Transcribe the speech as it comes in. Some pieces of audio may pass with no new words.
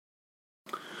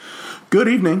Good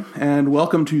evening, and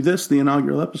welcome to the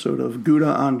inaugural episode of Gouda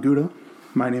on Gouda.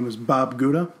 My name is Bob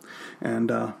Gouda, and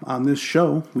on this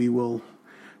show, we will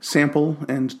sample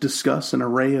and discuss an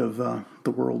array of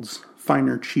the world's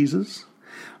finer cheeses.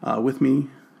 With me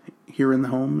here in the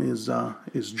home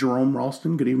is Jerome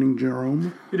Ralston. Good evening,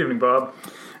 Jerome. Good evening, Bob.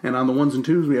 And on the ones and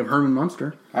twos, we have Herman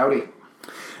Munster. Howdy.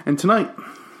 And tonight,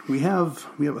 we have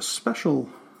a special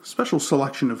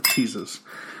selection of cheeses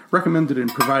recommended and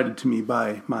provided to me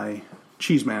by my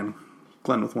cheese man,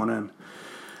 Glenn with one N.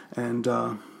 And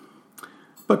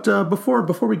but before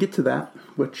we get to that,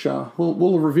 which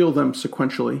we'll reveal them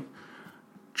sequentially,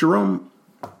 Jerome,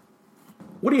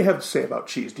 what do you have to say about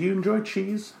cheese? Do you enjoy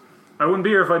cheese? I wouldn't be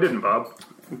here if I didn't, Bob.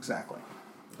 Exactly.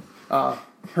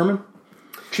 Herman,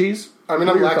 cheese? I mean,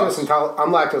 I'm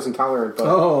lactose intolerant,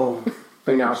 but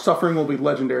but now suffering will be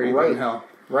legendary in hell.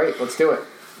 Right, let's do it.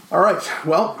 All right.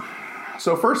 Well,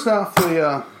 so first off,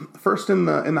 first in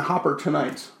the hopper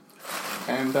tonight,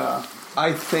 and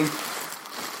I think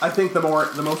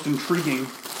the most intriguing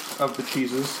of the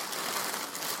cheeses.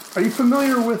 Are you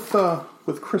familiar with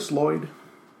Chris Lloyd?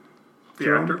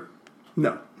 The actor?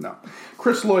 No.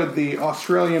 Chris Lloyd, the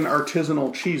Australian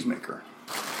artisanal cheesemaker.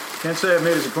 Can't say I've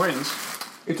made his acquaintance.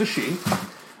 It's a she.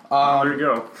 There you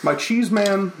go. My cheese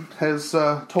man has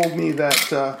told me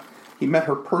that he met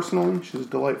her personally. She's a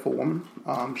delightful woman.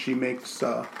 She makes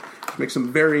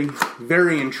some very,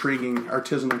 very intriguing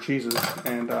artisanal cheeses,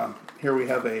 and here we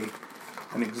have an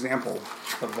example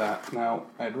of that. Now,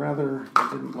 I'd rather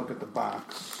I didn't look at the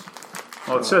box.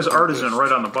 Well, it says artisan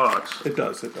right on the box. It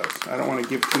does. I don't want to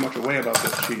give too much away about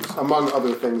this cheese. Among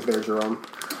other things there, Jerome.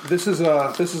 This is an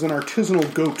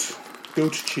artisanal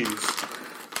goat cheese,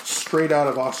 straight out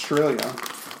of Australia,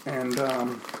 and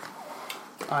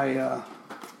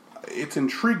it's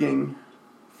intriguing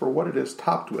for what it is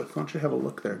topped with. Why don't you have a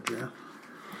look there, Jer?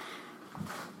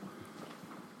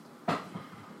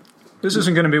 This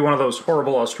isn't going to be one of those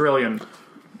horrible Australian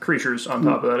creatures on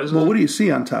top of that, is it? Well, what do you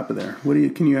see on top of there?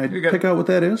 Can you pick out what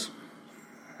that is?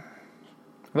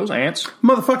 Are those ants?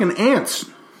 Motherfucking ants,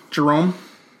 Jerome.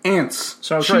 Ants.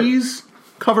 Sounds cheese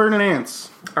covered in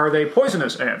ants. Are they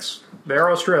poisonous ants? They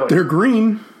are Australian. They're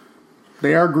green.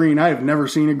 They are green. I have never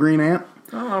seen a green ant.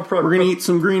 We're going to eat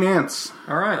some green ants.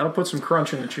 All right, I'll put some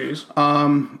crunch in the cheese.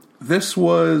 This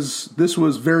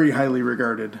was very highly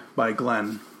regarded by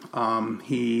Glenn.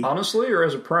 Honestly, or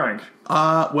as a prank?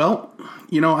 Well,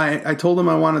 I told him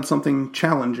I wanted something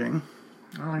challenging.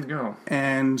 There you go.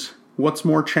 And what's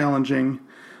more challenging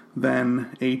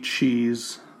than a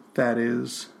cheese that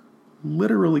is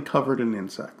literally covered in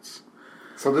insects?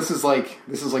 So this is like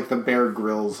the Bear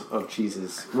Grylls of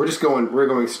cheeses. We're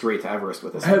going straight to Everest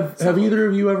with this. Have either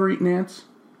of you ever eaten ants?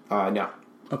 No.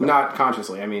 Okay. Not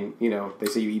consciously. I mean, they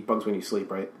say you eat bugs when you sleep,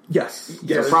 right? Yes.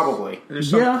 So probably. There's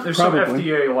some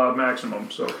FDA allowed maximum,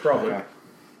 so probably. Okay.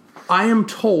 I am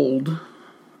told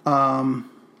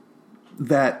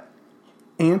that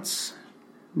ants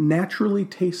naturally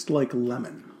taste like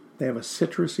lemon. They have a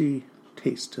citrusy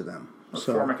taste to them.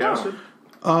 Formic acid?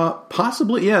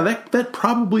 Possibly, yeah. That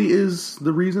probably is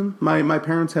the reason. My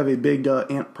parents have a big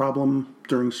ant problem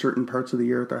during certain parts of the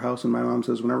year at their house, and my mom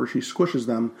says whenever she squishes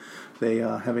them, they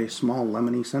have a small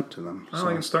lemony scent to them. Oh,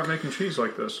 I can start making cheese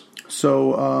like this.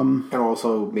 So, and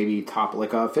also maybe top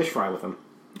like a fish fry with them.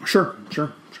 Sure.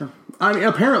 I mean,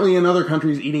 apparently in other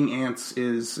countries, eating ants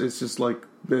it's just like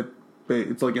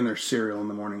it's like in their cereal in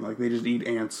the morning. Like they just eat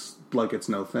ants like it's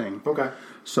no thing. Okay.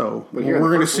 So we're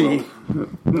going to see,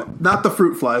 not the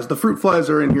fruit flies. The fruit flies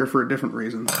are in here for a different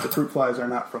reason. The fruit flies are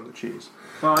not from the cheese.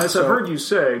 Well, as I've heard you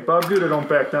say, Bob Gouda don't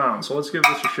back down. So let's give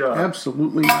this a shot.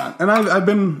 Absolutely not. And I've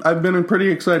been pretty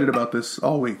excited about this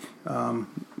all week. I've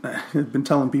been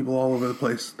telling people all over the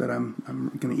place that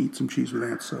I'm going to eat some cheese with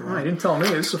ants. So you didn't tell me.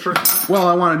 This is the first time. Well,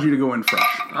 I wanted you to go in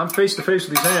fresh. I'm face to face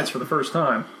with these ants for the first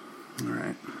time. All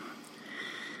right.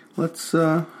 Let's.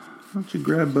 Why don't you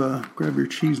grab your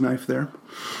cheese knife there,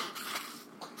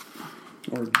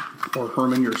 or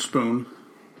Herman, your spoon?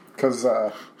 Because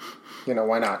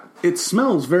why not? It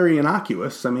smells very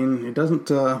innocuous. I mean, it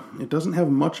doesn't have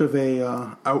much of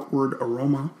a outward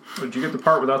aroma. Did you get the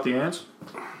part without the ants?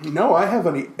 No, I have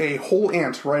a whole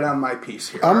ant right on my piece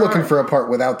here. I'm looking for a part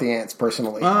without the ants,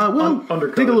 personally.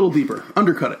 Dig a little deeper.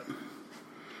 Undercut it.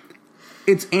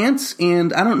 It's ants,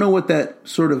 and I don't know what that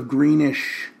sort of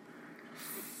greenish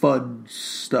fudge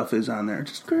stuff is on there.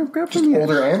 Just grab just some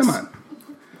older ants. Come on.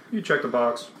 You check the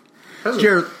box.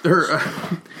 Jared,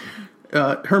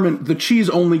 Herman, the cheese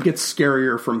only gets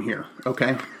scarier from here.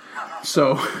 Okay,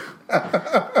 so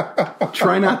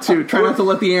Try not to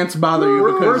let the ants bother you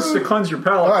Words because to cleanse your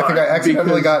palate. Oh, I think I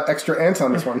accidentally Because- got extra ants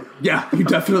on this one. yeah, you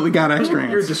definitely got extra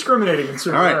You're ants. discriminating in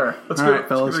certain All right. area. Let's All give right, it,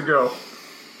 fellas. Let's give it a go.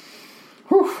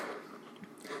 Whew.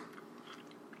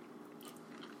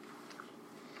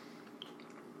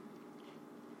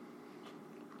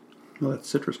 Well, that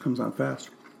citrus comes on fast.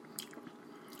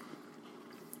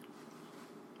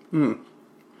 I'm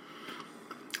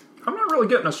not really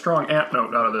getting a strong ant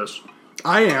note out of this.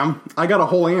 I am. I got a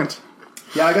whole ant.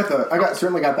 Yeah, I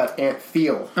certainly got that ant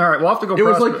feel. All right, we'll have to go. It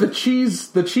was process-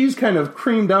 like the cheese kind of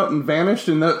creamed out and vanished,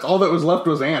 and all that was left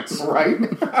was ants. Right?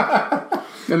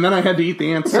 And then I had to eat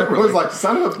the ants It separately. was like,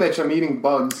 son of a bitch, I'm eating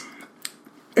bugs.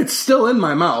 It's still in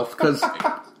my mouth because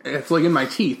it's like in my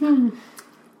teeth.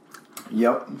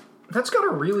 Yep. That's got a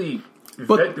really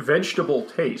But- vegetable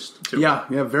taste to it.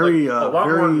 Yeah, very, a lot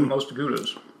very. more than most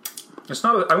Goudas. It's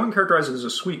not. I wouldn't characterize it as a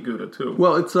sweet Gouda, too.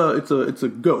 Well, it's a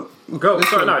goat. Goat.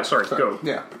 Sorry, goat.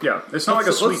 Yeah. Yeah, it's not like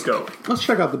a sweet goat. Let's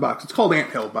check out the box. It's called Ant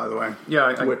Hill, by the way. Yeah.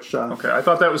 Okay. I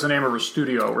thought that was the name of her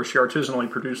studio where she artisanally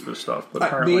produced this stuff. But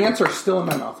apparently, The ants are still in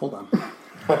my mouth. Hold on.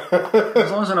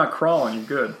 as long as they're not crawling, you're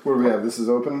good. What do we have? This is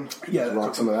open? Yeah, Let's that's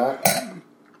rock some of that.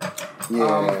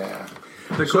 Yeah.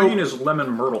 The green is lemon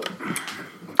myrtle,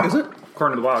 Is it?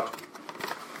 according to the box.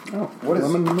 Oh, What is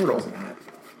lemon myrtle?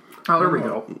 Oh, there we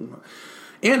go.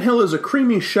 Ant Hill is a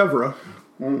creamy chèvre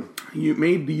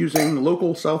made using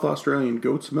local South Australian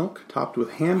goat's milk, topped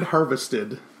with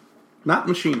hand-harvested, not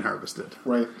machine-harvested,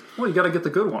 Right. Well, you got to get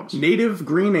the good ones. native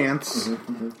green ants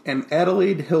and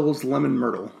Adelaide Hills lemon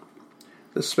myrtle.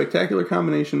 This spectacular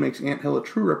combination makes Ant Hill a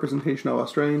true representation of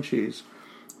Australian cheese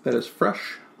that is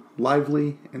fresh,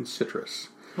 lively, and citrus.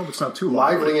 Hope it's not too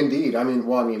Lively indeed. I mean,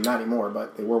 not anymore,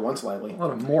 but they were once lively. A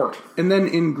lot of mort. And then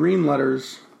in green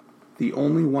letters, the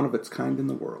only one of its kind in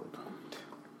the world.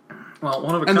 Well,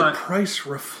 one of a And the kind. price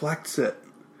reflects it.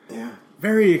 Yeah.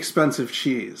 Very expensive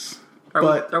cheese.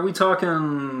 But Are we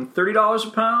talking $30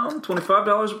 a pound?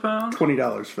 $25 a pound?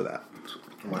 $20 for that.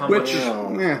 How Which,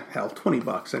 much? hell,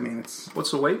 $20. I mean, it's What's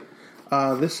the weight?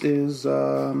 this is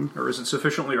Or is it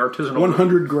sufficiently artisanal?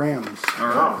 100 grams.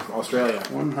 Oh, Australia.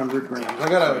 100 grams. I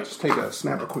gotta just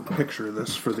snap a quick picture of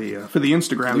this for the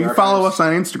Instagram. You can archives. follow us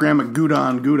on Instagram at Gouda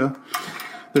on Gouda.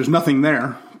 There's nothing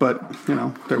there, but there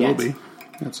will Yet. be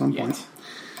at some point. Yet.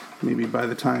 Maybe by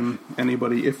the time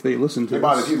anybody, if they listen to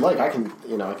Bob, this, if you'd like, I can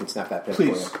snap that pic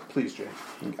please, for please, Jay.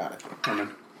 you. You got it.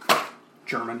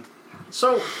 German.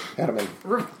 So, Adam,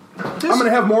 I'm going to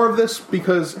have more of this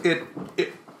because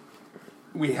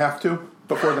we have to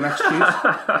before the next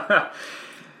cheese.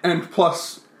 And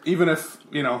plus, even if,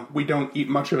 we don't eat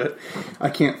much of it, I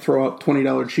can't throw out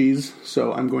 $20 cheese,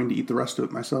 so I'm going to eat the rest of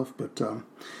it myself. But I'll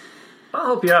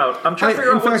help you out. I'm trying to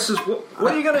figure in out what fact- this is.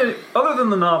 What are you going to, other than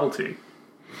the novelty?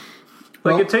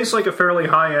 Like, Well- it tastes like a fairly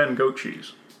high-end goat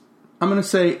cheese. I'm going to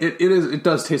say it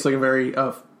does taste like a very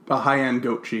a high-end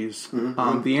goat cheese.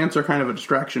 The ants are kind of a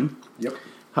distraction. Yep.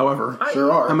 However,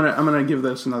 Sure are. I'm gonna give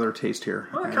this another taste here.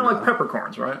 Well, kind of like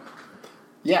peppercorns, right?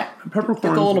 Yeah. Peppercorns.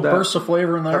 Get the little that- bursts of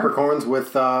flavor in there. Peppercorns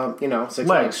with, 6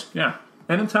 Legs, yeah.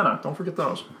 And antenna. Don't forget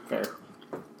those. Fair.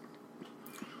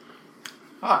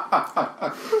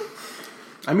 I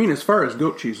mean, as far as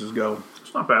goat cheeses go,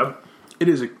 It's not bad. it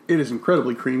is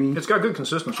incredibly creamy. It's got good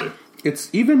consistency. It's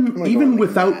even going like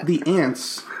without that. the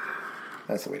ants.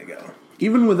 That's the way to go.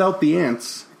 Even without the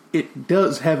ants, it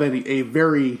does have a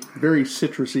very, very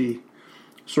citrusy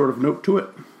sort of note to it.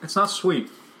 It's not sweet.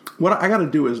 What I got to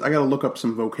do is I got to look up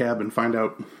some vocab and find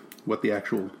out what the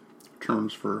actual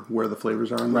terms for where the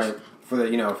flavors are in this. Right. For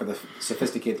the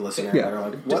sophisticated listener Yeah. that are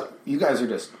like, what? You guys are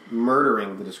just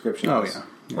murdering the description. Oh of this.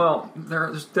 yeah. Well,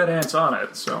 there's dead ants on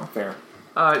it, so. Fair.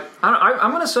 I'm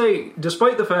going to say,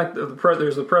 despite the fact that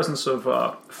there's the presence of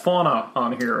fauna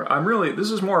on here,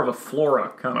 this is more of a flora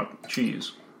kind of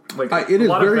cheese. Like It a is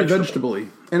lot of very vegetable. vegetable-y.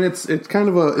 And it's kind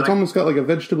of it's almost got like a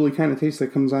vegetable-y kind of taste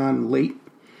that comes on late.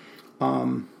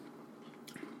 And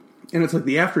it's like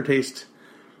the aftertaste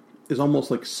is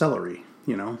almost like celery,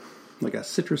 like a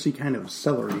citrusy kind of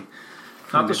celery.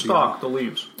 Not the stalk, the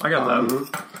leaves. I got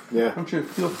that. Yeah. Why don't you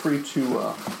feel free to,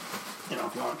 if you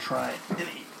want to try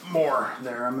any more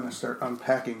there, I'm going to start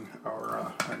unpacking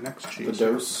our next cheese. The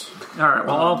dose. All right.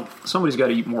 Well, somebody's got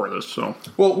to eat more of this, so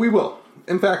Well, we will.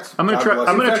 In fact, I'm going to God try. bless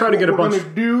I'm you. going to In try to fact, get a what bunch. we're I'm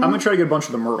gonna do- going to try to get a bunch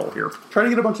of the myrtle here. try to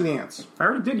get a bunch of the ants. I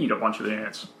already did eat a bunch of the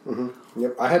ants.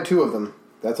 Yep. I had 2 of them.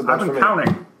 That's a I've bunch been for me.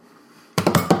 counting.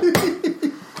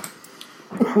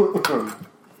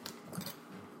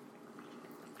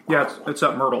 Yeah, it's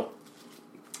that myrtle.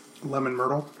 Lemon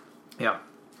myrtle. Yeah.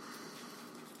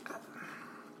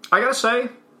 I gotta say,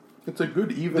 It's a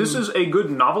good even. this is a good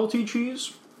novelty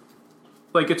cheese.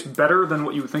 like it's better than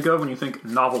what you would think of when you think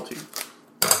novelty.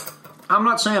 I'm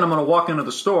not saying I'm going to walk into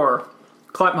the store,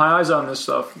 clap my eyes on this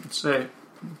stuff, and say,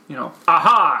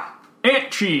 aha,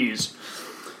 ant cheese,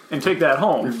 and take that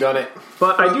home. You've done it.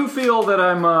 But I do feel that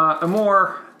I'm a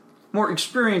more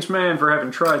experienced man for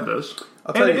having tried this.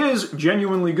 And it is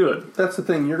genuinely good. That's the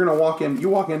thing. You're going to walk in. You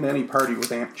walk into any party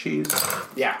with ant cheese.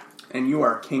 Yeah. And you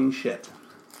are king shit.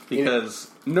 Because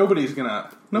nobody's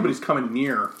coming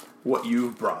near what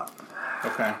you've brought.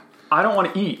 Okay? I don't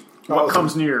want to eat what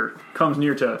comes near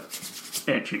to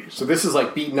ant cheese. So this is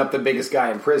like beating up the biggest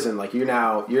guy in prison. Like you're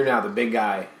now the big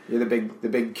guy. You're the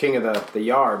big king of the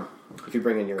yard. If you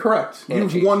bring in your correct,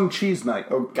 you've won cheese night.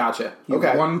 Oh, gotcha. You've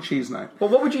won cheese night. Well,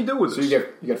 what would you do with this? So you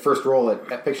get first roll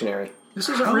at Pictionary. This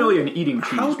isn't really an eating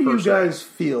cheese. How do you guys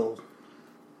feel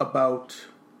about?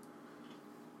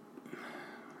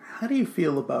 How do you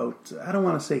feel about? I don't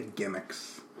want to say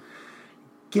gimmicks.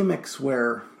 Gimmicks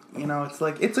where it's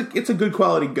like it's a good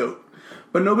quality goat,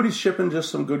 but nobody's shipping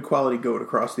just some good quality goat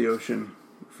across the ocean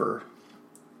for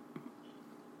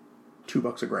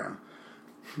 $2 a gram.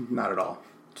 Not at all.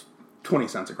 20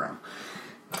 cents a gram.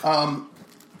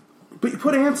 But you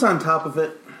put ants on top of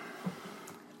it.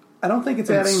 I don't think it's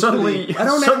adding. Suddenly you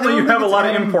have a lot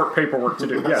of import paperwork to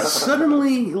do. Yes.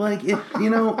 Suddenly, like it,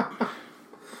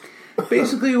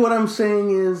 Basically, what I'm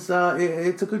saying is,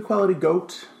 it's a good quality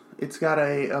goat. It's got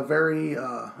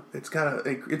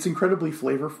it's incredibly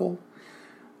flavorful.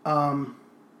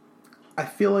 I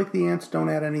feel like the ants don't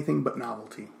add anything but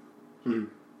novelty. You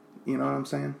know what I'm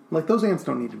saying? Like, those ants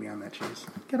don't need to be on that cheese.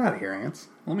 Get out of here, ants.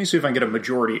 Let me see if I can get a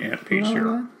majority ant piece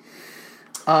here.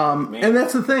 And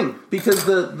that's the thing, because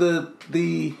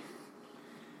the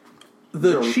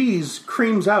cheese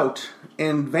creams out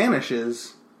and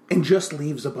vanishes and just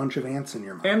leaves a bunch of ants in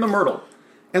your mouth. And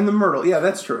the myrtle. Yeah,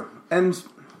 that's true. And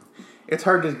it's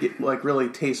hard to get really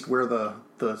taste where the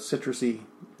citrusy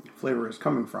flavor is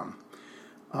coming from,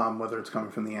 whether it's coming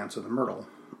from the ants or the myrtle.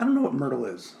 I don't know what myrtle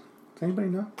is. Does anybody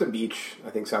know? The beach, I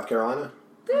think, South Carolina.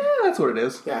 Yeah, that's what it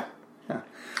is. Yeah.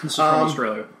 This is from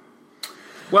Australia.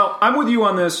 Well, I'm with you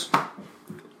on this.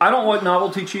 I don't like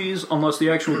novelty cheese unless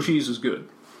the actual cheese is good.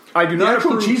 I do not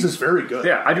approve. Cheese is very good.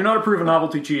 Yeah, I do not approve of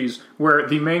novelty cheese where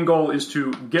the main goal is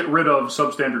to get rid of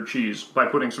substandard cheese by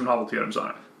putting some novelty items on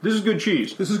it. This is good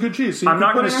cheese. So I'm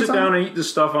not going to sit down and eat this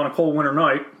stuff on a cold winter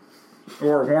night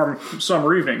or a warm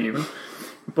summer evening even.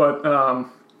 But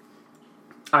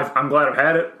I'm glad I've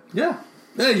had it. Yeah.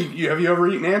 Have you ever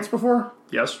eaten ants before?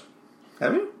 Yes.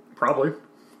 Have you? Probably.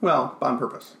 Well, on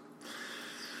purpose.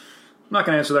 I'm not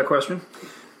going to answer that question.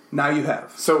 Now you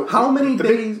have. So how many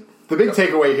days? The big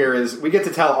takeaway here is we get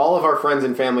to tell all of our friends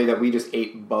and family that we just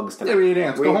ate bugs tonight. Yeah, we ate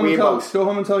ants. Go home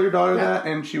and tell your daughter that,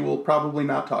 and she will probably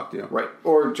not talk to you. Right.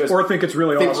 Or think it's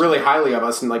really awesome. really highly of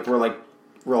us, and we're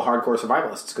real hardcore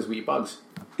survivalists because we eat bugs.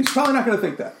 She's probably not going to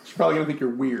think that. She's probably going to think you're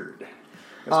weird.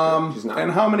 She's not.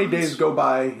 And how many days go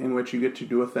by in which you get to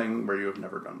do a thing where you have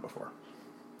never done before?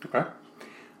 Okay.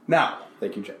 Now.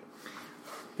 Thank you, Jay.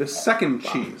 The second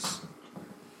cheese.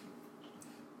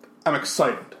 I'm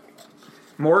excited.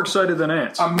 More excited than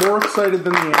ants. I'm more excited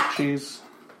than the ant cheese.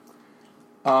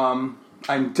 I'm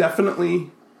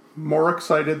definitely more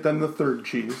excited than the third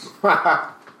cheese.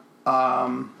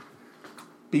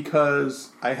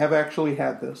 Because I have actually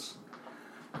had this.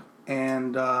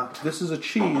 And this is a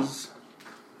cheese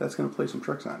that's going to play some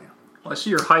tricks on you. Well, I see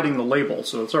you're hiding the label,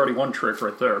 so it's already one trick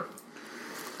right there.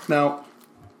 Now,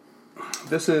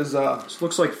 this is... this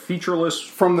looks like featureless...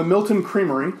 From the Milton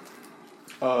Creamery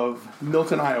of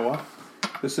Milton, Iowa.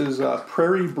 This is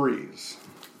Prairie Breeze.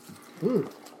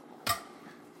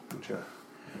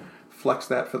 Flex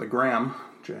that for the gram,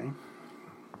 Jay.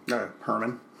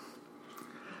 Herman.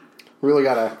 Really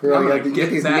gotta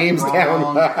get these names down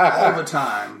all the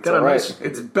time. Right.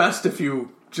 It's best if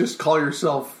you just call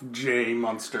yourself Jay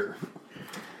Munster.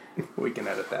 We can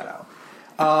edit that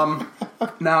out.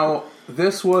 Now,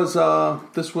 this was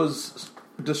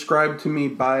described to me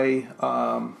by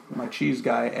my cheese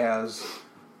guy as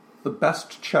the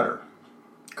best cheddar.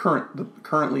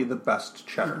 Currently the best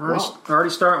cheddar. Already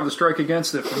starting with a strike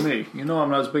against it for me. You know I'm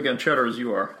not as big on cheddar as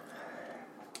you are.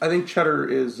 I think cheddar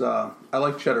is... I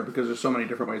like cheddar because there's so many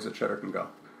different ways that cheddar can go.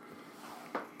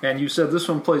 And you said this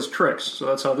one plays tricks, so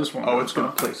that's how this one goes. Oh, it's going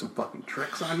to play some fucking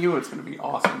tricks on you. It's going to be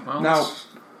awesome. Well, now,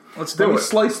 let's do it. Let me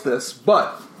slice this,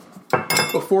 but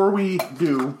before we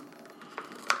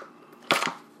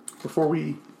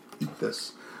eat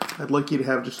this, I'd like you to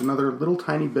have just another little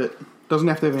tiny bit. Doesn't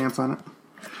have to have ants on it.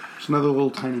 Just another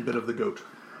little tiny bit of the goat.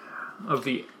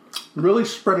 Really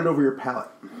spread it over your palate.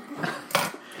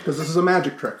 Because this is a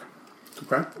magic trick.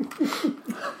 Okay?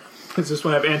 Does this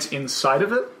one have ants inside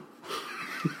of it?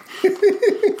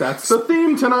 That's the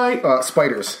theme tonight.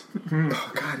 Spiders.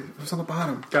 Oh, God. It was on the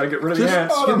bottom. Gotta get rid of the Just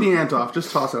ants. get the ant off.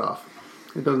 Just toss it off.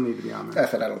 It doesn't need to be on there.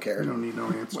 F it, I don't care. You don't need no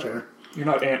ants, Chair. You're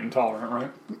not ant intolerant,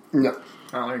 right? No.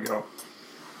 Oh, there you go.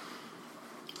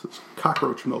 It's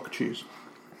cockroach milk cheese.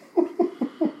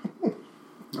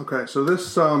 Okay, so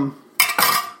this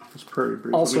Prairie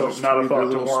Breeze. Also, Let me not a read thought their to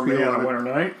little warm me spiel on a it. winter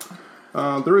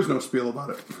night. There is no spiel about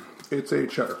it. It's a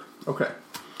cheddar. Okay.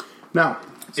 Now,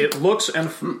 It looks and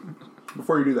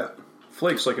before you do that,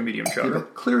 flakes like a medium cheddar.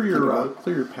 clear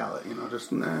your palate. You know,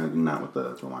 just not with the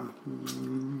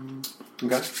one.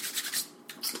 Okay.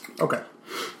 Okay.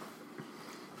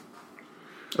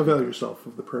 Avail yourself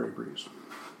of the Prairie Breeze.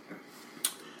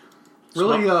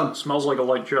 Really, Smells like a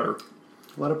light cheddar.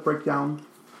 let it break down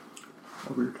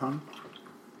over your tongue.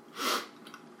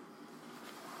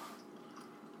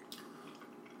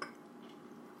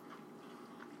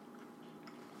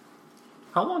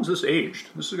 How long's this aged?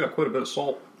 This has got quite a bit of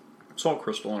salt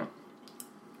crystal in it.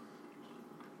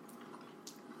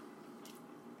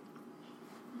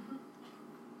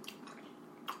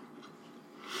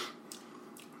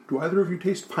 Do either of you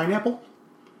taste pineapple?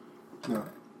 No.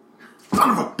 Son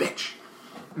of a bitch!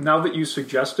 Now that you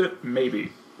suggest it,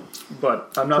 maybe,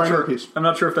 but I'm not Try sure. another piece. I'm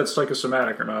not sure if that's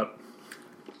psychosomatic or not.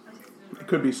 It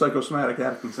could be psychosomatic,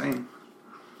 addict insane.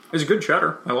 It's a good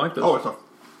cheddar. I like this. Oh, it's a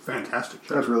fantastic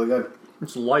cheddar. That's really good.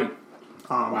 It's light,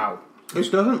 Wow. It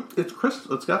doesn't. It's crisp.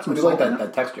 It's got some I just salt like in that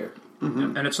it. texture.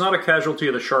 and it's not a casualty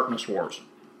of the sharpness wars.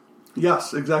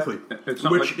 Yes, exactly. It's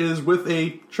not Which like- is with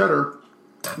a cheddar,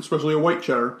 especially a white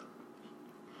cheddar.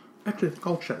 Actually, I think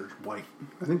all cheddar's white.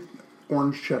 I think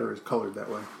orange cheddar is colored that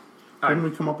way. Didn't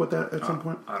we come up with that at some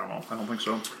point? I don't know. I don't think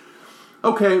so.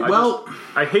 Okay, well,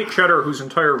 I hate cheddar whose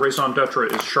entire raison d'etre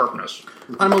is sharpness.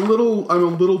 I'm a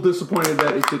little disappointed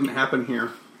that it didn't happen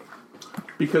here,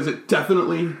 because it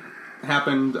definitely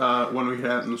happened when we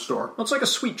had it in the store. Well, it's like a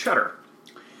sweet cheddar.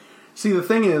 See, the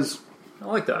thing is, I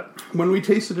like that. when we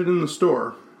tasted it in the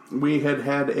store, we had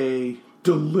a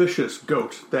delicious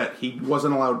goat that he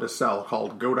wasn't allowed to sell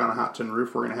called Goat on a Hot Tin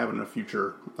Roof. We're going to have it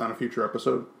on a future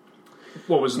episode.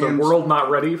 What was the And world not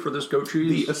ready for this goat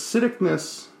cheese?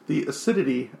 The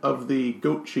acidity of the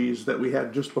goat cheese that we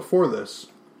had just before this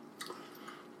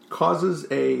causes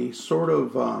a sort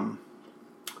of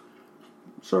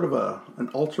an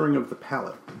altering of the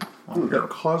palate that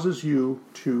causes you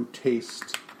to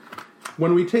taste.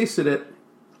 When we tasted it,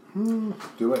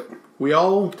 Do it. we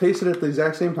all tasted it at the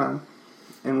exact same time,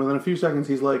 and within a few seconds,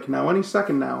 he's like, "Now, any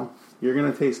second now, you're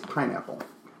going to taste pineapple."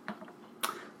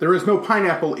 There is no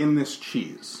pineapple in this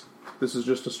cheese. This is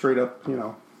just a straight up,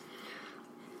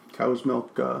 cow's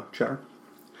milk cheddar.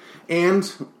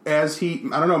 And as I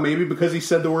don't know, maybe because he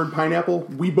said the word pineapple,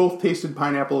 we both tasted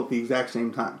pineapple at the exact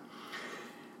same time.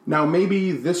 Now,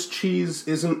 maybe this cheese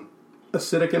isn't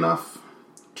acidic enough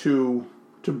to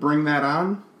bring that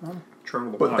on,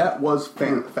 but that was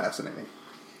fascinating.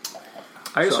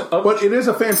 But it is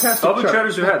a fantastic Of the cheddar.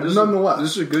 cheddars we've had, Nonetheless.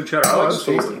 this is a good cheddar. Oh, I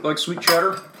absolutely. like sweet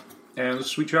cheddar, and this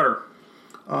is sweet cheddar.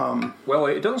 Well,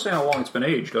 it doesn't say how long it's been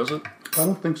aged, does it? I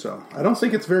don't think so. I don't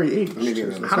think it's very aged. Maybe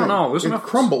is it the is. I don't thing. know. There's It enough-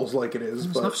 crumbles like it is,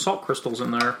 There's but enough salt crystals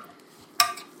in there.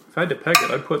 If I had to peg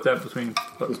it, I'd put that between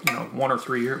 1 or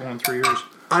 3 years. 1 and 3 years.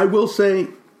 I will say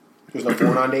There's no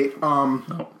born on date.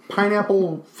 No.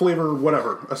 pineapple flavor,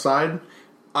 whatever aside,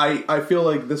 I feel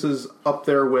like this is up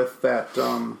there with that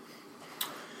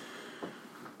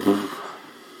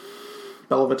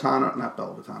Bellavitano, not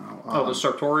Bellavitano. The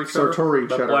Sartori cheddar. Sartori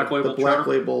That cheddar, black label the black cheddar.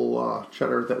 label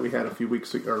cheddar that we had a few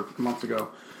weeks ago, or months ago.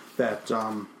 That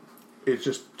it's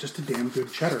just a damn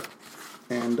good cheddar,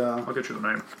 and I'll get you the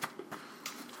name.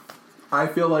 I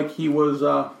feel like he was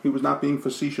not being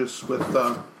facetious with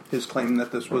his claim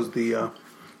that this was the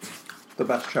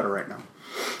best cheddar right now.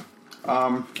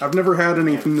 I've never had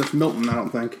any from this Milton, I don't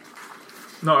think,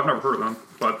 No, I've never heard of them,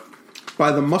 but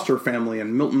by the Musser family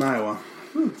in Milton, Iowa.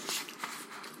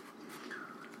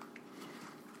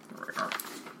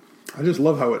 I just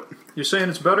love how it. you're saying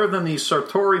it's better than the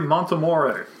Sartori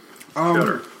Montemore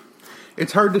cheddar.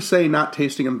 It's hard to say not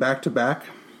tasting them back to back,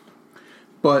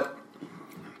 but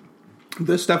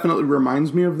this definitely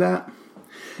reminds me of that.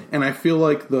 And I feel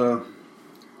like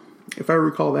if I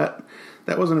recall that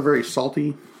wasn't a very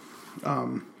salty,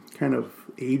 kind of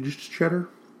aged cheddar.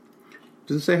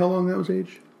 Does it say how long that was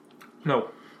aged? No.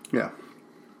 Yeah.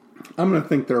 I'm going to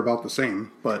think they're about the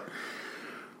same, but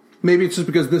maybe it's just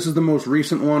because this is the most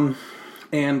recent one,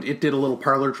 and it did a little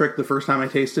parlor trick the first time I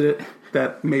tasted it,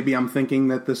 that maybe I'm thinking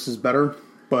that this is better,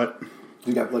 but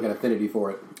You got like an affinity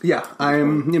for it. Yeah,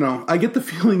 I get the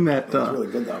feeling that... It's really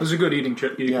good, though. This is a good eating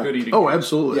chip. Yeah. Good eating. Oh,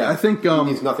 absolutely. Yeah. I think... it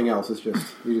needs nothing else. It's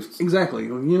just... Exactly. You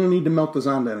don't need to melt this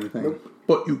onto anything. Nope.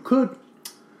 But you could.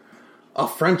 A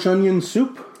French onion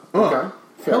soup? Oh, Okay.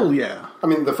 Fair. hell yeah. I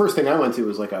mean, the first thing I went to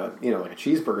was like a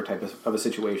cheeseburger type of a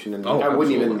situation, and I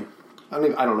wouldn't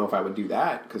absolutely. I don't know if I would do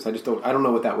that because I don't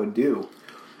know what that would do.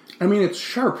 I mean, it's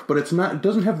sharp, but it's not. It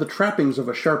doesn't have the trappings of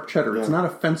a sharp cheddar. It's Yeah. not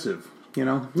offensive.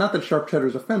 Not that sharp cheddar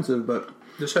is offensive, but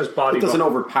This has body. It doesn't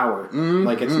overpower.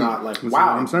 Like it's not like what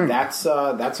wow, I'm saying. that's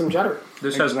some cheddar,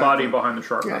 This has body behind the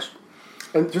sharpness.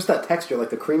 and just that texture,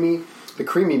 like the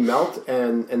creamy melt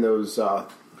and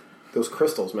those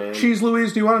crystals, man. Cheese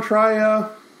Louise, do you want to try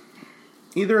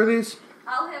either of these?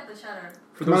 I'll have the cheddar.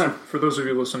 For those of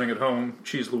you listening at home,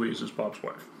 Cheese Louise is Bob's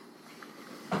wife.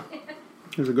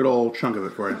 There's a good old chunk of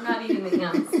it for you. I'm not eating the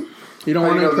ants. You don't How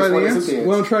want do you to know try this one the isn't ants? the ants?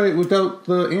 Want to try it without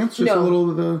the ants? Just a No. little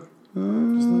of the...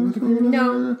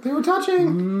 No, They were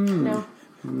touching. no.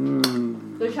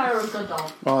 The cheddar was good though.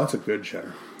 Oh, that's a good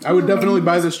cheddar. I would definitely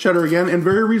buy this cheddar again, and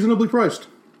very reasonably priced.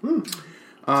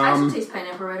 I actually taste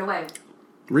pineapple right away.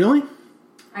 Really?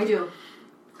 I do.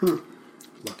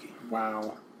 Lucky.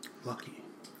 Wow. Lucky.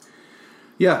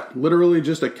 Yeah, literally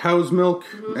just a cow's milk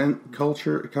and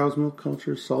cow's milk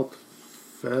culture, salt,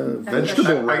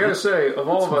 vegetable. I gotta say, of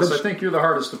all of us, veg- I think you're the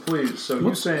hardest to please. So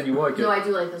you saying you like it? No, I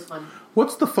do like this one.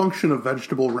 What's the function of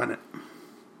vegetable rennet?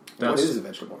 What That's- is a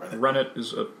vegetable? Right? rennet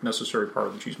is a necessary part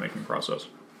of the cheese making process.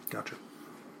 Gotcha.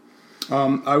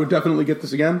 I would definitely get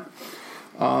this again.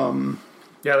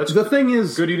 Yeah, that's The thing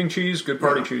is, good eating cheese, good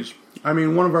party cheese. I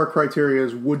mean, one of our criteria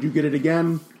is, would you get it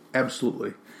again?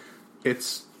 Absolutely.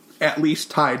 It's at least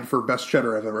tied for best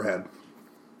cheddar I've ever had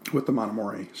with the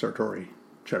Montmory Sartori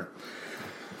cheddar.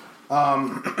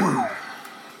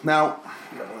 Now,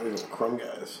 Little crumb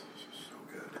guys. So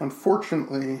good.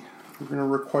 unfortunately, we're going to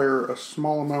require a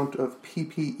small amount of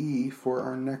PPE for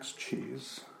our next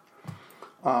cheese.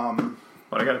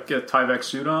 But I gotta get a Tyvek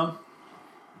suit on.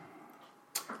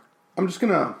 I'm just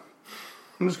gonna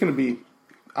be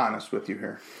honest with you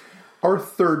here. Our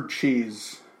third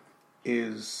cheese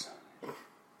is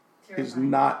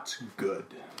not good.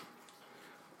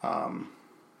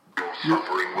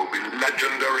 Suffering will be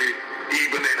legendary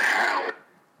even in hell.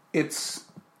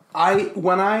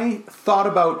 When I thought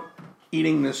about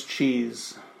eating this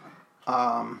cheese,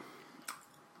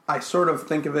 I sort of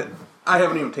think of it. I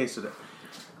haven't even tasted it.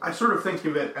 I sort of think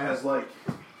of it as like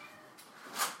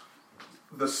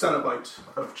the Cenobite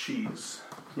of cheese,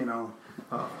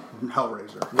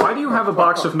 Hellraiser. Why do you have a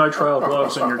box of nitrile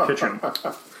gloves in your kitchen?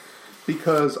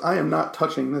 Because I am not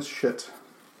touching this shit.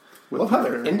 I love how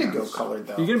they're indigo colored,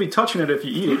 though. You're gonna be touching it if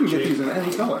you eat You can it. get Chief. these in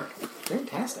any color.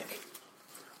 Fantastic.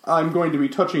 I'm going to be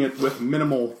touching it with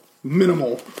minimal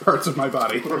parts of my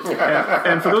body.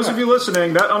 And for those of you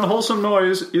listening, that unwholesome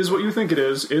noise is what you think it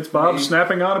is. It's Bob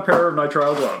snapping on a pair of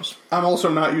nitrile gloves. I'm also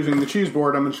not using the cheese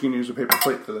board. I'm just going to use a paper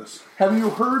plate for this. Have you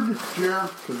heard, Jer,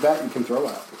 Because that you can throw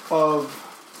out. of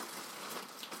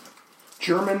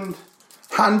German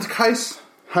Handkäse?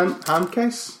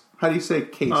 Handkäse? How do you say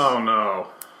case? Oh no!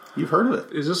 You've heard of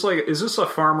it. Is this a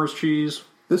farmer's cheese?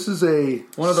 This is a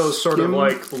One of those sort of skim-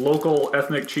 like local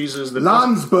ethnic cheeses that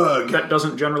Landsberg.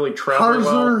 doesn't generally travel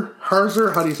well.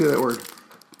 Harzer. How do you say that word?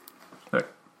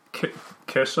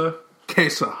 Kesa?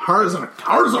 Kesa. Harzer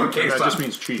That Kesa. just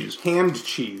means cheese. Hand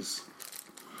cheese.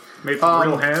 Made from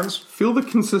real hands. Feel the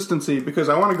consistency because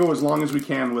I want to go as long as we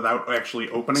can without actually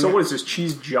opening So it. what is this,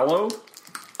 cheese jello?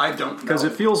 I don't know. Because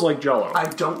it feels like jello. I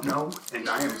don't know, and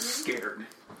I am scared.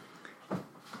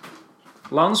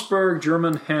 Landsberg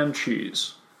German hand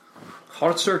cheese.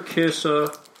 Harzer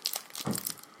Käse.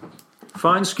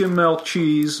 Fine skim milk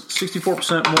cheese.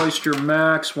 64% moisture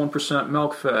max, 1%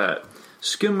 milk fat.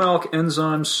 Skim milk,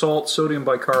 enzymes, salt, sodium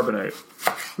bicarbonate.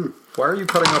 Why are you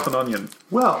cutting up an onion?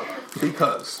 Well,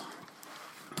 because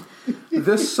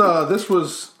this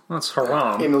was. That's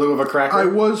haram. In lieu of a cracker. I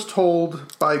was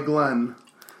told by Glenn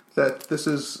that this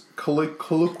is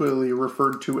colloquially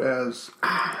referred to as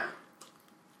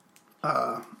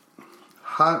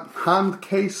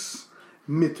Handkäse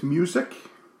mit Musik.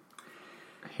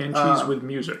 Hand cheese with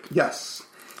music. Yes,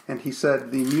 and he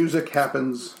said the music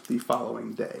happens the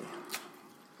following day.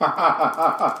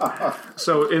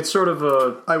 So it's sort of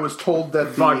a I was told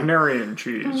that Wagnerian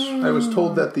cheese. I was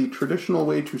told that the traditional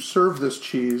way to serve this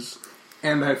cheese,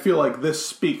 and I feel like this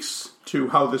speaks to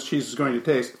how this cheese is going to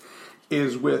taste,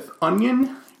 is with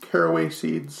onion, caraway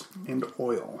seeds, and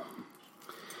oil.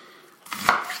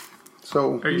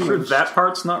 So, Are you sure that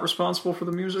part's not responsible for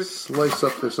the music? slice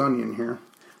up this onion here.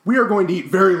 We are going to eat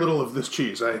very little of this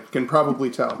cheese, I can probably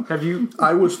tell. Have you...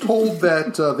 I was told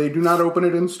that they do not open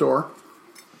it in store.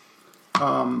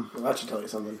 Well, that should tell you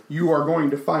something. You are going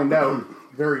to find out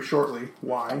very shortly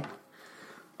why.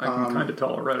 I can kind of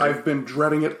tell already. I've been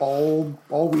dreading it all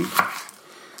week.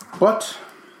 But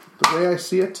the way I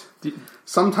see it,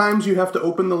 sometimes you have to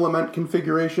open the lament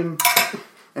configuration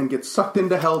and get sucked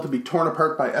into hell to be torn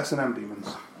apart by S&M demons.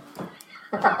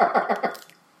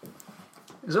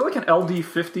 Is there like an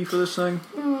LD50 for this thing?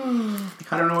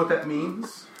 I don't know what that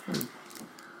means.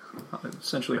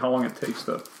 Essentially how long it takes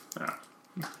to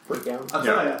Break down.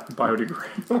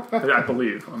 biodegrade. I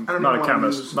believe. I'm I don't not even a wanna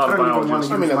chemist, use- not I a don't even wanna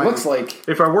biologist. I mean, it my- looks like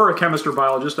If I were a chemist or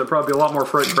biologist, I'd probably be a lot more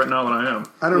frightened right now than I am.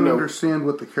 I don't You know- understand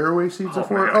what the caraway seeds are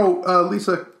for. man. Oh,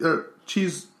 Lisa,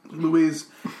 Cheese Louise,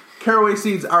 caraway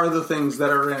seeds are the things that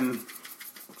are in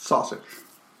sausage.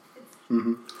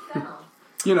 Oh.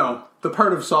 You know, the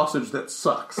part of sausage that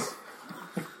sucks.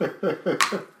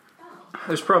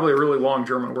 There's probably a really long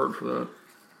German word for that.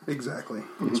 Exactly.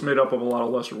 It's made up of a lot of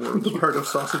lesser words. The part of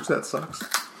sausage that sucks.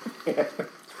 It's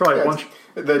probably a bunch.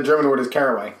 the German word is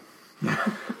caraway.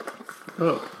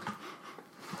 Oh.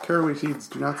 Caraway seeds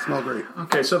do not smell great.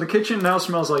 Okay, so the kitchen now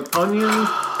smells like onion,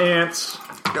 ants,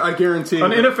 I guarantee.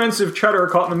 an inoffensive cheddar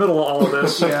caught in the middle of all of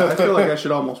this. Yeah, I feel like I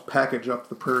should almost package up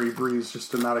the Prairie Breeze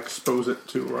just to not expose it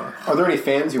to. Are there any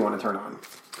fans you want to turn on?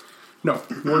 No,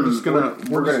 we're just gonna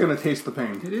We're just gonna- gonna taste the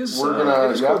pain. It is. We're gonna-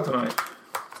 it is yeah. cold tonight.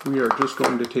 We are just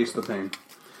going to taste the pain.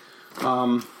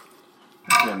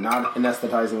 Yeah, not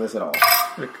anesthetizing this at all.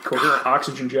 A coherent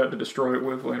oxygen jet to destroy it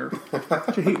with later.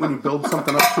 Don't you hate when you build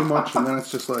something up too much and then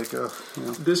it's just like,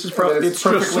 This is probably It's it's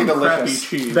just perfectly some crappy delicious.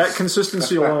 cheese. that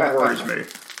consistency alone worries me.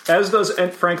 As does,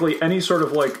 frankly, any sort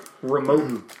of like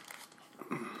remote.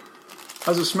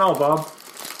 How's it smell, Bob?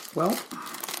 Well,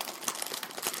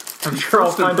 I'm sure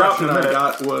I'll first find out in impression a I minute.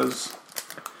 got was,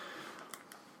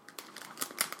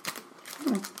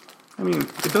 I mean,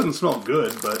 it doesn't smell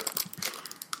good, but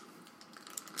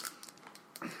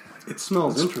it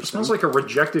smells interesting. It smells like a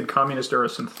rejected communist era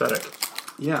synthetic.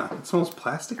 Yeah, it smells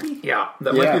plasticky. Yeah,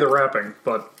 that might Yeah. be the wrapping,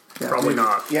 but probably maybe.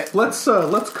 not. Yeah, Let's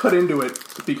cut into it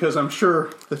because I'm sure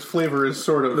this flavor is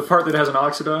sort of The part that hasn't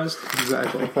oxidized.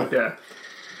 exactly. Yeah.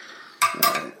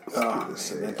 oh, man,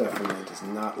 that definitely does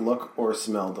not look or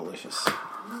smell delicious.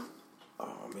 Oh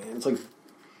man, it's like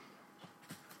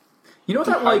You know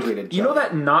that like Dehydrated you know jelly.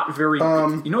 that not very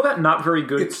you know that not very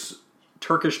good It's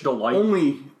Turkish delight.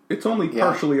 it's only Yeah.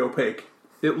 partially opaque.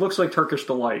 It looks like Turkish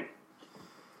delight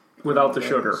without the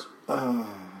sugar, or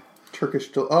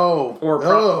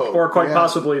quite yeah.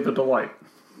 possibly the delight.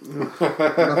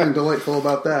 Nothing delightful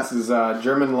about that. this is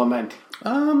German lament.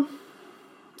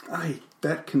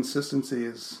 That consistency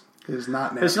is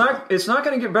not natural. It's not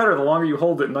going to get better the longer you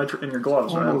hold it in your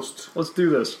gloves, Almost. man. Let's do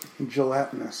this.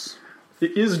 Gelatinous.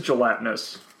 It is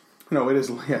gelatinous. No, it is.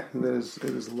 Yeah, it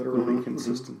is literally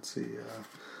consistency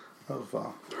of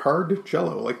hard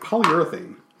Jello, like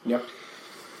polyurethane. Yep.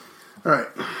 All right,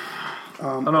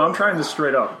 Oh, no, I'm trying this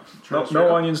straight up.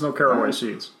 No onions, no caraway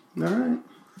seeds. all right,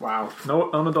 Wow.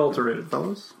 No unadulterated.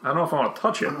 fellas. I don't know if I want to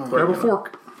touch it. But, Grab a you know.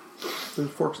 fork. There's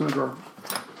forks in the drawer.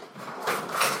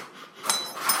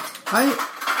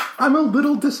 I'm a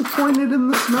little disappointed in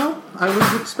the smell. I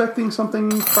was expecting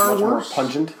something far Much more worse.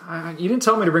 pungent. You didn't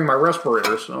tell me to bring my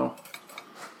respirator, so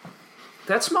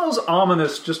that smells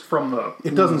ominous just from the.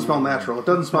 It doesn't smell natural. It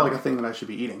doesn't smell like a thing that I should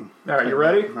be eating. All right, you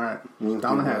ready? All right,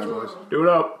 down the hatch, boys. Do it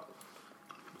up.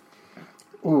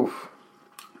 Oof.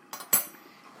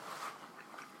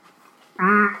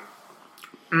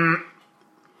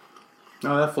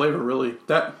 No, that flavor really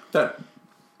that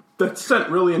scent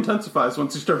really intensifies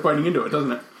once you start biting into it,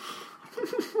 doesn't it?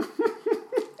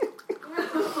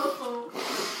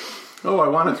 Oh, I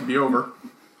want it to be over.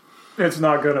 It's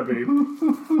not gonna be.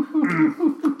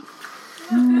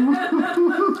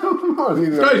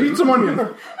 Guys, eat some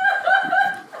onion.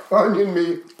 Onion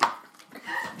meat.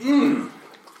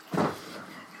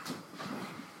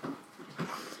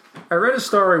 I read a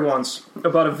story once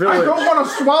about a I village. don't want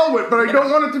to swallow it, but I don't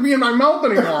want it to be in my mouth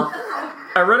anymore.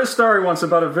 I read a story once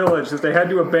about a village that they had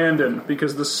to abandon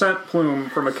because the scent plume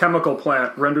from a chemical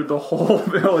plant rendered the whole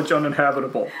village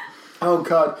uninhabitable. Oh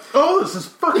god. Oh, this is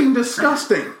fucking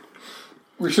disgusting.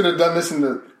 We should have done this in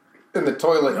the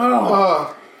toilet.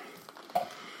 Oh.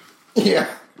 Yeah.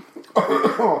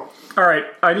 All right,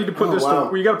 I need to put this. wow. To,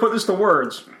 we got to put this to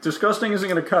words. Disgusting isn't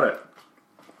going to cut it.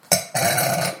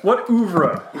 What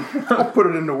oeuvre? I'll put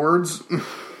it into words.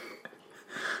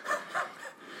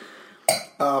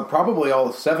 Probably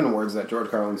all 7 words that George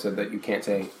Carlin said that you can't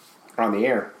say on the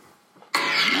air.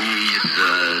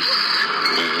 Jesus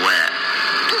wet.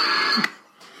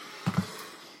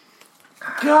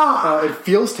 God, It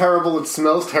feels terrible, it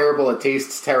smells terrible, it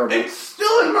tastes terrible. it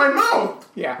still still in my mouth.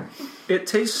 Yeah. It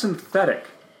tastes synthetic.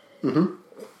 Mm-hmm.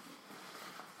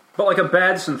 But like a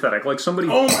bad synthetic, like somebody.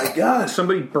 Oh my god!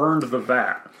 Somebody burned the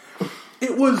vat.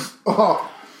 It was.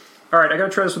 Oh, All right, I gotta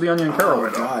try this with the onion and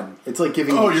caraway. though. God. It's like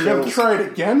giving Oh, you you're gonna chills. try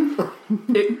it again?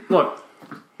 Look,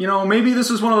 maybe this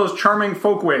is one of those charming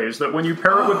folk ways that when you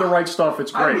pair it with the right stuff,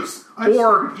 it's I great. I Or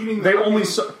started eating they the only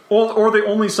onion- or they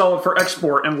only sell it for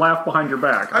export and laugh behind your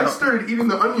back. I don't- started eating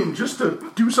the onion just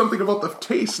to do something about the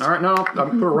taste. All right, no, I'll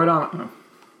put it right on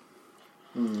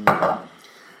it.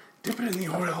 Dip it in the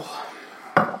oil.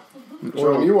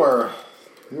 Well, you are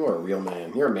a real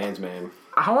man. You're a man's man.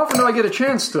 How often do I get a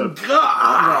chance to?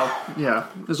 Well, yeah,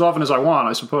 as often as I want,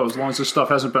 I suppose, as long as this stuff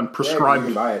hasn't been Yeah, you prescribed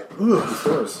can buy it. It's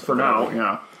yours. for now.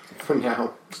 Yeah, For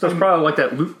now. stuff's probably like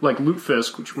that, like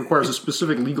lutefisk, which requires a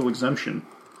specific legal exemption.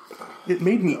 It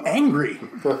made me angry.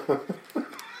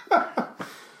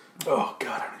 Oh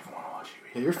god, I don't even want to watch you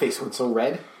eat. Yeah, your face went so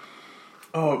red.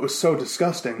 Oh, it was so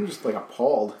disgusting. Just like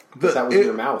appalled. That was in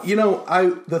your mouth.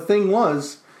 The thing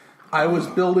was, I was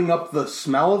building up the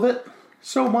smell of it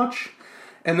so much,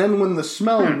 and then when the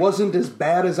smell wasn't as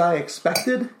bad as I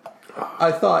expected,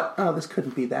 I thought, oh, this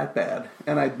couldn't be that bad.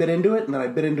 And I bit into it, and then I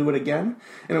bit into it again,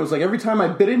 and it was like every time I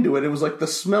bit into it, it was like the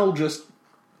smell just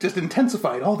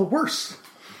intensified all the worse.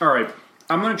 All right,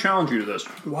 I'm going to challenge you to this.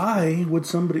 Why would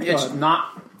somebody... It's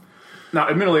not. Now,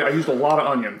 admittedly, I used a lot of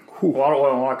onion, a lot of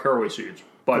oil, and a lot of caraway seeds,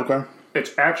 but Okay.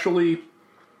 it's actually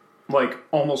like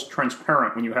almost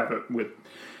transparent when you have it with,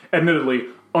 admittedly,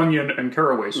 onion and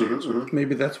caraway seeds.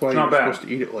 Maybe that's why not you're bad. supposed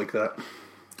to eat it like that.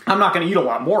 I'm not going to eat a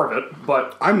lot more of it,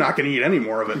 but I'm not going to eat any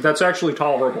more of it. that's actually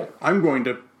tolerable. I'm going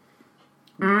to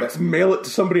mail it to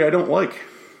somebody I don't like.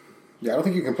 Yeah, I don't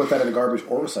think you can put that in a garbage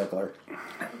or recycler.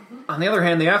 On the other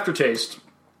hand, the aftertaste.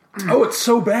 Oh, it's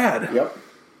so bad. Yep.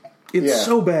 It's Yeah.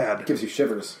 so bad. Gives you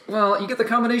shivers. Well, you get the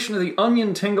combination of the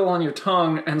onion tingle on your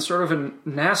tongue and sort of a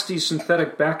nasty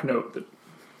synthetic back note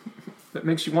that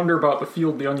makes you wonder about the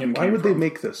field the onion came Why would they from.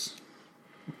 make this?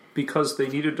 Because they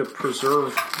needed to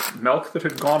preserve milk that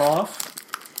had gone off.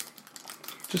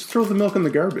 Just throw the milk in the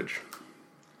garbage.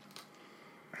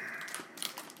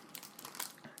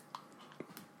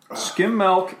 Skim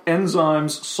milk,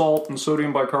 enzymes, salt, and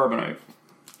sodium bicarbonate.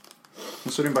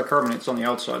 And sodium bicarbonate's on the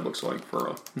outside, looks like, for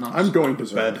a nuts. I'm going to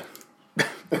bed.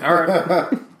 All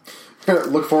right.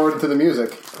 Look forward to the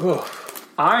music.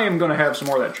 I am going to have some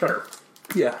more of that cheddar.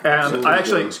 Yeah. And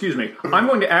excuse me, I'm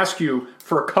going to ask you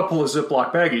for a couple of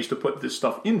Ziploc baggies to put this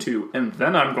stuff into, and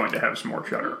then I'm going to have some more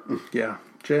cheddar. Yeah.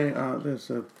 Jay, there's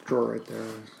a drawer right there.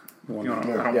 One. You know, I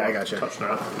don't Yeah, I want to gotcha. touch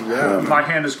that. Yeah. My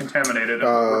hand is contaminated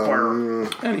and require...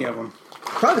 Any of them.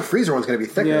 Probably the freezer one's going to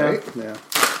be thicker, Yeah. right? Yeah.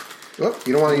 Oh,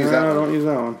 you don't want to use that No, one. don't use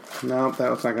that one. No,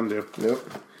 that's not going to do.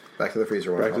 Nope. Back to the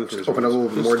freezer one. Back to the Just freezer open it a one.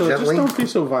 little more Just gently. don't be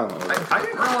so violent. I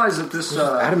didn't realize that this...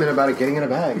 Adamant about it getting in a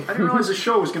bag. I didn't realize this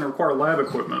show was going to require lab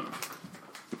equipment.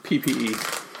 PPE.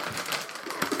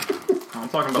 I'm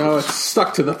talking about No, this. it's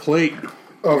stuck to the plate.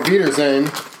 Oh, Wiedersehen.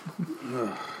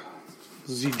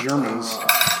 The Germans.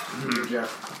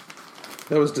 Jeff.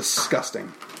 That was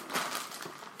disgusting.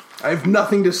 I have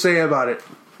nothing to say about it.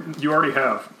 You already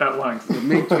have, at length. It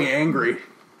makes me angry.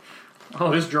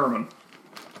 Oh, it is German.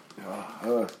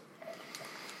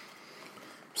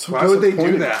 So Why would they do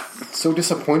disappointed- that? So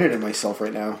disappointed in myself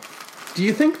right now. Do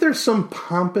you think there's some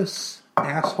pompous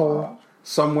asshole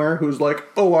somewhere who's like,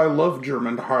 oh, I love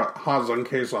German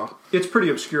Hasenkäse? It's pretty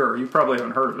obscure. You probably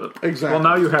haven't heard of it. Exactly. Well,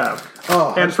 now you have.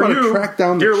 Oh, I and just for want to you, track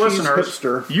down the dear cheese listeners,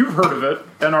 hipster. you've heard of it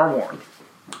and are warned.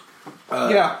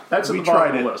 Yeah, that's at we the bottom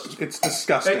tried of the it. list. It's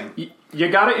disgusting. Hey, you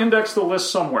got to index the list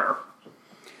somewhere.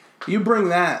 You bring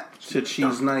that to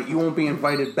cheese night, you won't be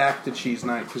invited back to cheese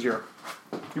night because you're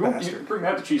You won't Bastard. you bring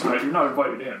that to cheese night. You're not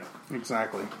invited in.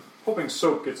 exactly. Hoping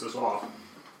soap gets this off.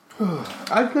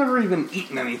 I've never even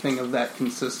eaten anything of that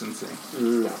consistency.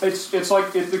 It's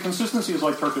like the consistency is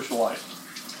like Turkish delight.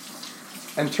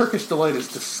 And Turkish Delight is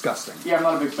disgusting. Yeah, I'm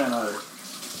not a big fan either.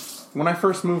 When I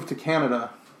first moved to Canada,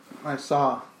 I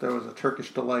saw there was a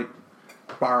Turkish Delight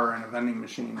bar and a vending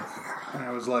machine. And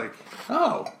I was like,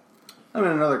 oh, I'm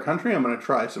in another country. I'm going to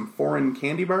try some foreign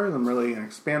candy bars. I'm really going to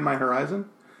expand my horizon.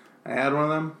 I had one of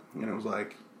them, and it was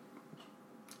like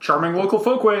Charming local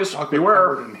folkways. chocolate Beware.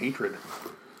 covered in hatred.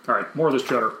 All right, more of this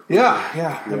cheddar. Yeah,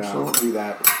 Yeah, absolutely. do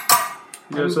that.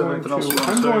 You guys have anything else you want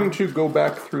to I'm say? going to go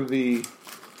back through the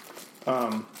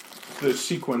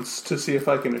sequence to see if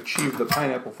I can achieve the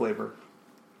pineapple flavor,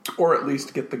 or at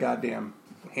least get the goddamn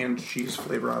hand cheese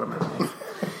flavor out of my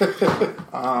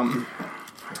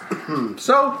mouth.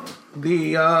 So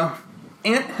the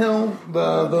Ant Hill,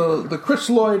 the Chris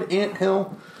Lloyd Ant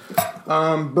Hill,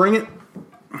 bring it.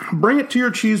 bring it to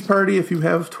your cheese party if you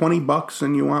have $20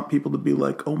 and you want people to be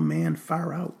like, oh man,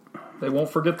 far out. They won't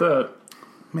forget that.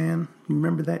 Man, you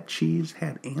remember that cheese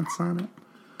had ants on it?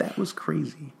 That was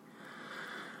crazy.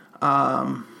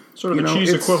 Sort of the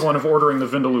cheese equivalent of ordering the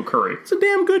Vindaloo curry. It's a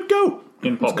damn good goat.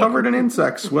 In public. It's covered in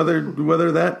insects.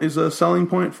 Whether that is a selling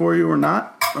point for you or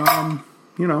not,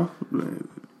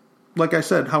 like I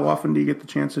said, how often do you get the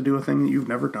chance to do a thing that you've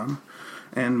never done?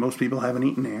 And most people haven't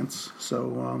eaten ants.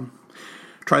 So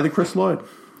try the Chris Lloyd.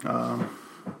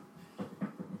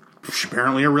 She's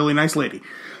apparently a really nice lady.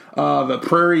 The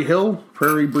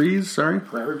Prairie Breeze.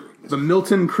 The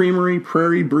Milton Creamery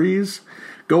Prairie Breeze.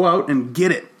 Go out and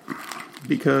get it.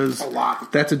 Because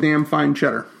that's a damn fine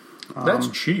cheddar. That's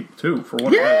cheap, too, for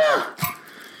what it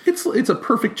is. It's a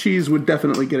perfect cheese, would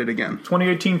definitely get it again.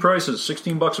 2018 prices,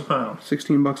 $16 a pound.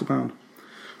 $16 a pound.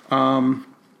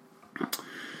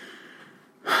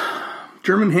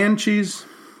 German hand cheese,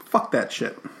 fuck that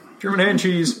shit. German hand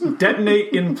cheese,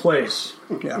 detonate in place.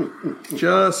 Yeah.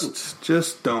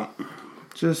 Just don't.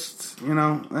 Just,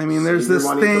 I mean, there's this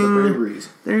thing,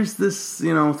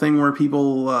 thing where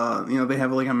people, they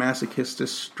have like a masochistic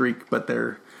streak, but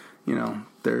they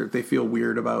feel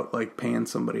weird about like paying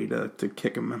somebody to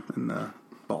kick them in the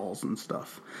balls and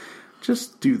stuff.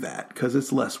 Just do that, because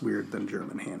it's less weird than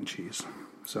German hand cheese.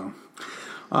 So,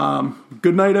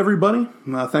 good night, everybody.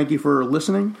 Thank you for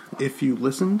listening. If you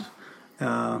listened,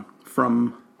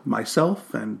 from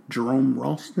myself and Jerome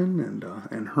Ralston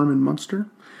and Herman Munster,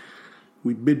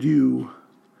 we bid you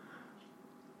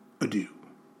adieu.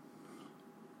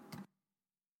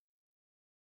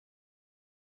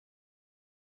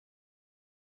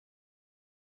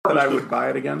 That I would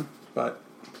buy it again, but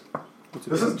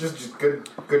this is just good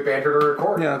banter to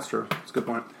record. Yeah, that's true. It's a good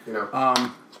point.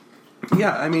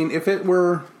 Yeah, I mean, if it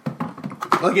were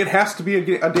like, it has to be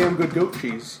a damn good goat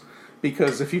cheese,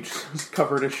 because if you just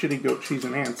covered a shitty goat cheese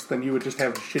in ants, then you would just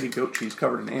have shitty goat cheese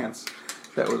covered in ants.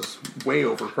 That was way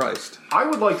overpriced. I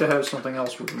would like to have something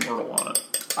else with myrtle on it.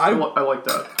 I like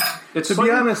that. It's to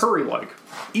be honest, curry-like.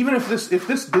 Even if this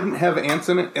didn't have ants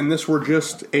in it, and this were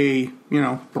just a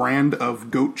brand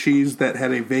of goat cheese that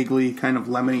had a vaguely kind of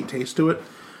lemony taste to it,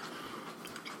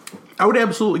 I would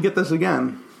absolutely get this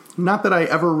again. Not that I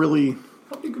ever really.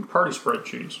 That'd be good party spread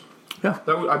cheese. Yeah,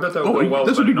 I bet that would go well.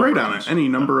 This would be great on it. Any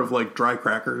number of like dry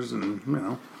crackers and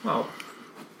Well,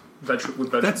 with vegetables.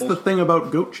 That's the thing about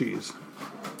goat cheese.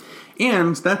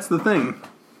 And that's the thing.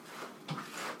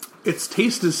 Its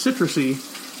taste is citrusy.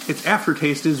 Its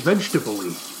aftertaste is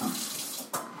vegetable-y.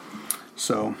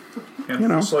 So,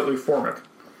 and slightly formic.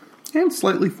 And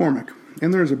slightly formic.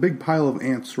 And there's a big pile of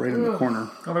ants right in the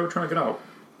corner. Oh, they were trying to get out.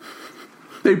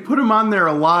 They put them on there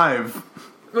alive.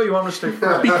 Well, you want them to stay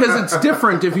fresh. Because it's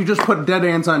different if you just put dead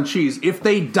ants on cheese. If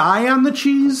they die on the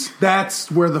cheese,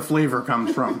 that's where the flavor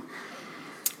comes from.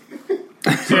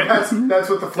 So that's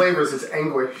what the flavor is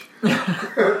anguish.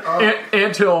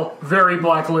 Until very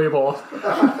Black Label.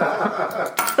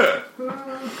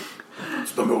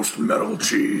 It's the most metal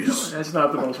cheese. It's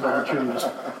not the most metal cheese.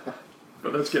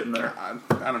 But that's getting there. I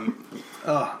don't...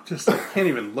 I can't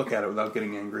even look at it without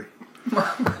getting angry.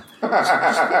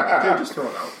 Just throw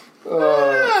it out.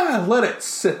 Let it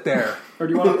sit there. Or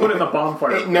do you want to put it in the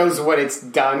bonfire? It knows what it's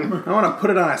done. I want to put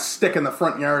it on a stick in the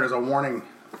front yard as a warning.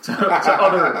 to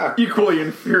other equally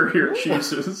inferior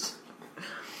cheeses.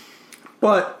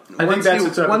 But I think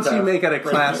that's once you make it a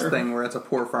class thing where it's a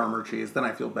poor farmer cheese, then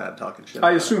I feel bad talking shit.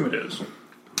 I assume it is.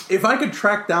 If I could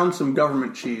track down some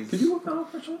government cheese... Did you look that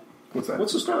up, actually? What's that?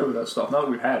 What's the story with that stuff, now that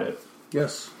we've had it?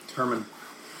 Yes, Herman.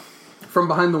 From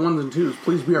behind the ones and twos,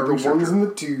 please be our researcher. The ones and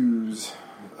the twos.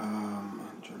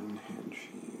 German hand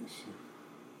cheese.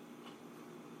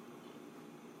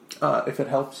 If it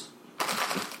helps,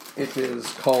 it is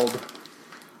called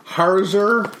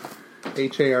Harzer,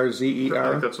 Harzer.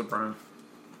 I think that's a brand.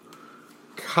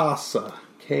 Casa,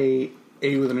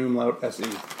 K-A with an umlaut, S-E.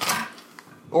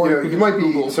 Or you might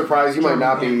be surprised. You might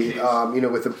not be,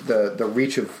 with the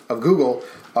reach of Google,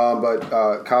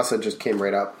 but Casa just came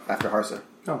right up after Harsa.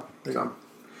 Oh, there you go.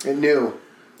 It knew.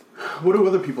 What do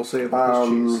other people say about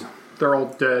this cheese? They're all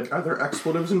dead. Are there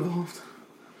expletives involved?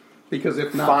 Because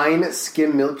if not... Fine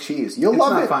skim milk cheese. You'll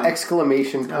love it! Fine.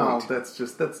 Exclamation point. Oh, that's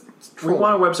we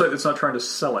want a website that's not trying to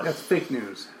sell it. That's fake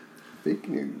news. Fake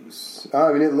news.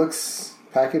 It looks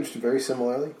packaged very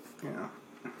similarly. Yeah.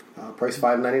 Price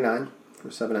 $5.99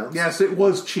 for 7 ounce. Yes, it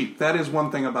was cheap. That is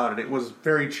one thing about it. It was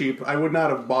very cheap. I would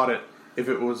not have bought it if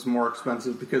it was more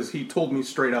expensive, because he told me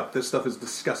straight up, this stuff is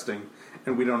disgusting,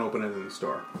 and we don't open it in the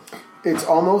store. It's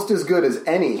almost as good as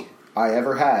any I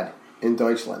ever had in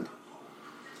Deutschland.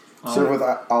 Served with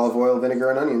olive oil, vinegar,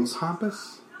 and onions.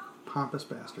 Pompous Pompous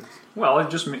bastards. Well, it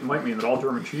just might mean that all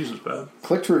German cheese is bad.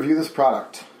 Click to review this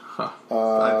product. Huh.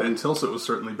 I bet Tilsit was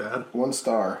certainly bad. 1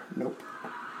 star. Nope.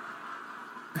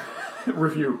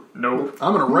 Review. Nope.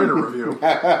 I'm going to write a review.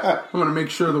 I'm going to make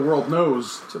sure the world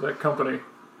knows. To that company.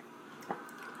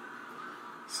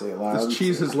 Say it loud. This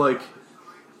cheese is like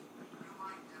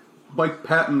Mike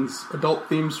Patton's Adult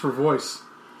Themes for Voice.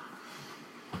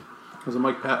 It was a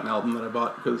Mike Patton album that I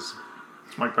bought because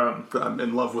Mike Patton. I'm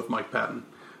in love with Mike Patton.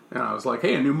 And I was like,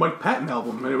 hey, a new Mike Patton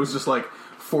album. And it was just like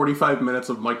 45 minutes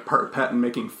of Mike Patton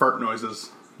making fart noises.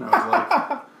 And I was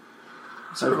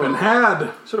like, I've been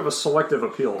had. Sort of a selective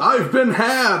appeal. I've been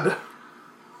had.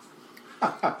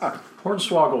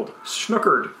 Hornswoggled.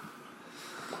 Snookered.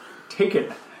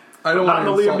 Taken. I don't Not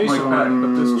want the to Liam insult Mike Neeson Patton,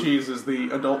 but this cheese is the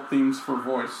Adult Themes for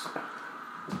Voice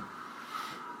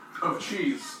of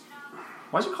cheese.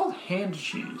 Why is it called hand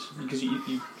cheese? Because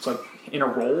it's like in a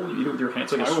roll, you eat it with your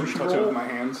hands like a I wouldn't sushi touch it roll? with my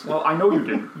hands. Well, I know you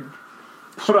didn't. You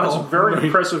put on some very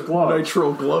impressive gloves.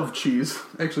 Nitro glove cheese.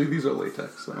 Actually, these are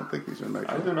latex. I don't think these are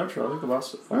nitro. They're nitro. I think the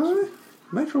box. Really?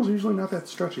 Nitro's usually not that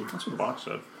stretchy. That's what the box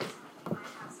said.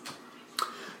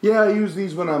 Yeah, I use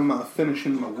these when I'm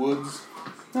finishing my woods.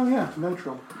 Oh yeah,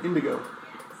 nitro. Indigo.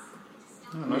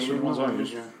 Nice are the ones I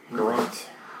use. Great.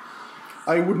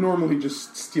 I would normally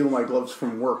just steal my gloves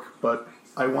from work, but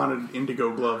I wanted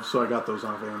indigo gloves, so I got those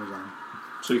off Amazon.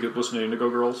 So you could listen to Indigo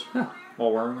Girls? Yeah.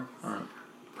 While wearing them? Alright.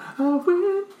 I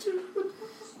went to the...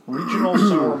 Regional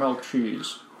sour milk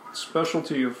cheese.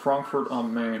 Specialty of Frankfurt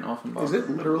on Main, often bought. Is it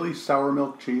literally sour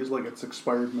milk cheese, like it's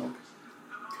expired milk?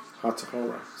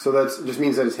 Hatzacola. So that just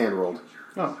means that it's hand rolled.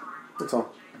 Oh. That's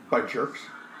all. By jerks?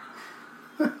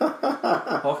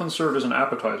 Often served as an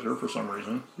appetizer for some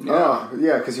reason. Oh,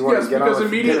 yeah, because you want Yes, to get on because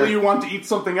with immediately dinner. you want to eat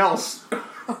something else to get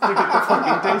the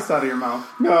fucking taste out of your mouth.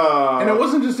 No. And it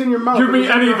wasn't just in your mouth. Give it me was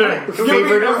in your anything. head. It was Give in me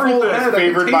your whole everything. head. I could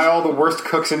Favored taste- by all the worst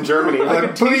cooks in Germany.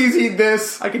 Like, can please eat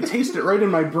this. I can taste it right in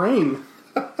my brain.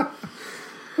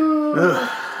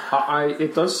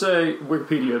 It does say,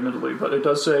 Wikipedia admittedly, but it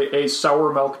does say a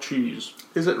sour milk cheese.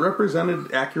 Is it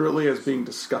represented accurately as being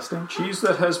disgusting? Cheese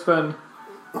that has been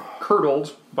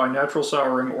curdled by natural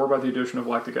souring or by the addition of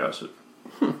lactic acid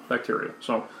bacteria.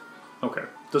 So, okay.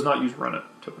 Does not use rennet,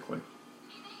 typically.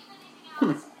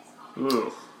 Ugh.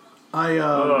 No.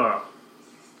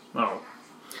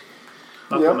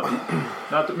 Not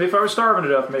that, if I was starving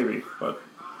to death, maybe, but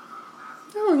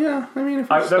Oh yeah, I mean, if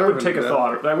that would take a to death.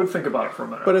 thought. I would think about it for a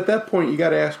minute. But at that point, you got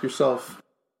to ask yourself: